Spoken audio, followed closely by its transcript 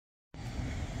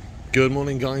Good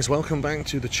morning guys, welcome back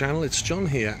to the channel. It's John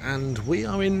here and we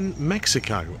are in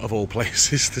Mexico of all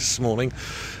places this morning,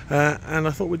 and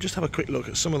I thought we'd just have a quick look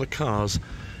at some of the cars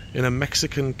in a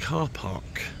Mexican car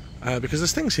park, because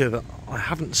there's things here that I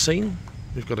haven't seen.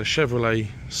 We've got a Chevrolet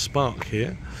Spark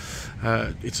here,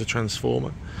 it's a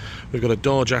Transformer. We've got a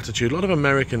Dodge Attitude, a lot of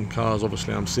American cars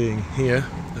obviously I'm seeing here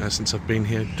since I've been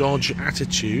here. Dodge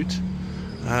Attitude,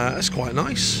 that's quite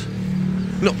nice.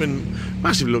 Not been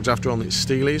massively looked after on its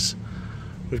steelies.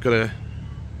 We've got a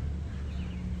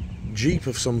Jeep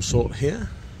of some sort here.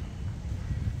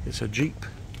 It's a Jeep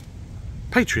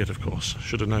Patriot, of course. I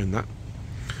should have known that.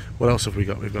 What else have we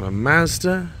got? We've got a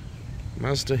Mazda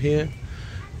here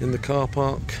in the car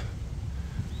park.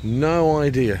 No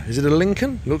idea. Is it a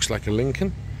Lincoln? Looks like a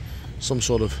Lincoln. Some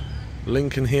sort of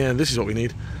Lincoln here. This is what we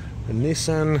need. A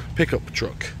Nissan pickup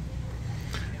truck.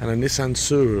 And a Nissan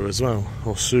Suru as well,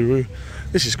 or Suru.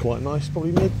 This is quite nice,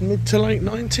 probably mid to late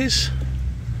 90s,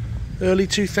 early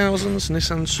 2000s,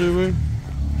 Nissan Suru.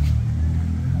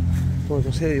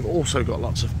 Here you've also got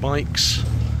lots of bikes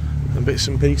and bits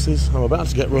and pieces. I'm about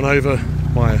to get run over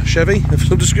by a Chevy. There's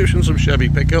some descriptions of Chevy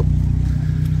pickup.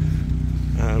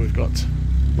 We've got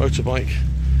motorbike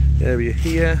area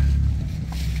here,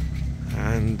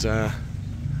 and a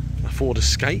Ford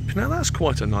Escape. Now that's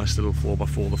quite a nice little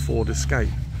 4x4, the Ford Escape.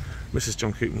 Mrs.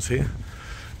 Jon Coupland's here.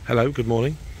 Hello, good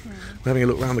morning. We're having a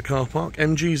look around the car park.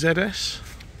 MGZS,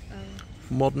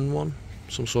 modern one,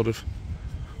 some sort of,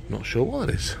 not sure what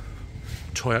it is.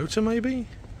 Toyota maybe?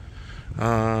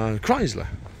 Chrysler.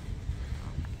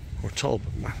 Or Talbot.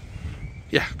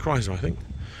 Yeah, Chrysler I think.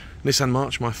 Nissan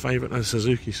March, my favourite, and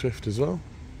Suzuki Swift as well.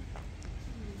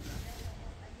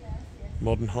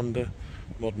 Modern Honda,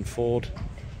 modern Ford,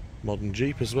 modern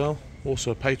Jeep as well.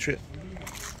 Also a Patriot.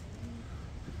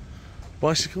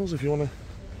 Bicycles, if you want to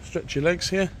stretch your legs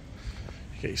here,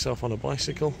 you get yourself on a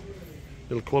bicycle.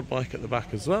 Little quad bike at the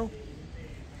back as well.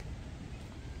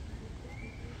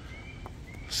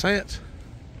 Say it.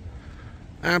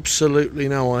 Absolutely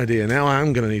no idea. Now I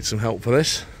am going to need some help for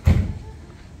this.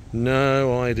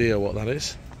 No idea what that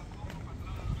is.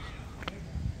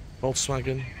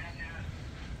 Volkswagen.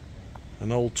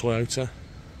 An old Toyota.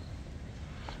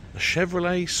 A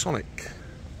Chevrolet Sonic.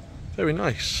 Very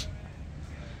nice.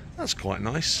 That's quite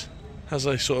nice. Has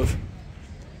a sort of,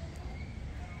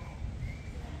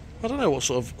 I don't know what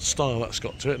sort of style that's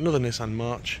got to it. Another Nissan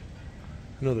March,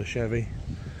 another Chevy,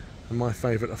 and my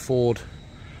favourite, a Ford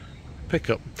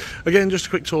pickup. Again, just a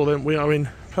quick tour then. We are in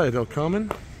Playa del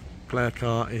Carmen, player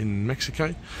car in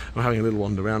Mexico. I'm having a little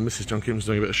wander around. Mrs. Jon Coupland's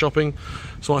doing a bit of shopping,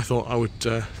 so I thought I would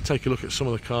take a look at some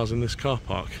of the cars in this car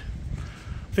park.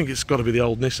 I think it's got to be the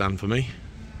old Nissan for me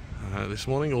this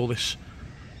morning, or this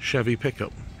Chevy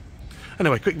pickup.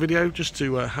 Anyway, quick video just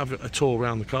to have a tour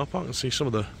around the car park and see some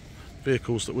of the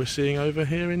vehicles that we're seeing over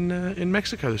here in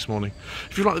Mexico this morning.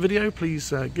 If you like the video,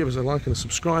 please give us a like and a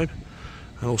subscribe.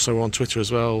 And also we're on Twitter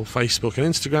as well, Facebook and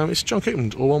Instagram. It's Jon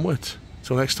Coupland, all one word.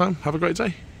 Till next time, have a great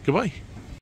day. Goodbye.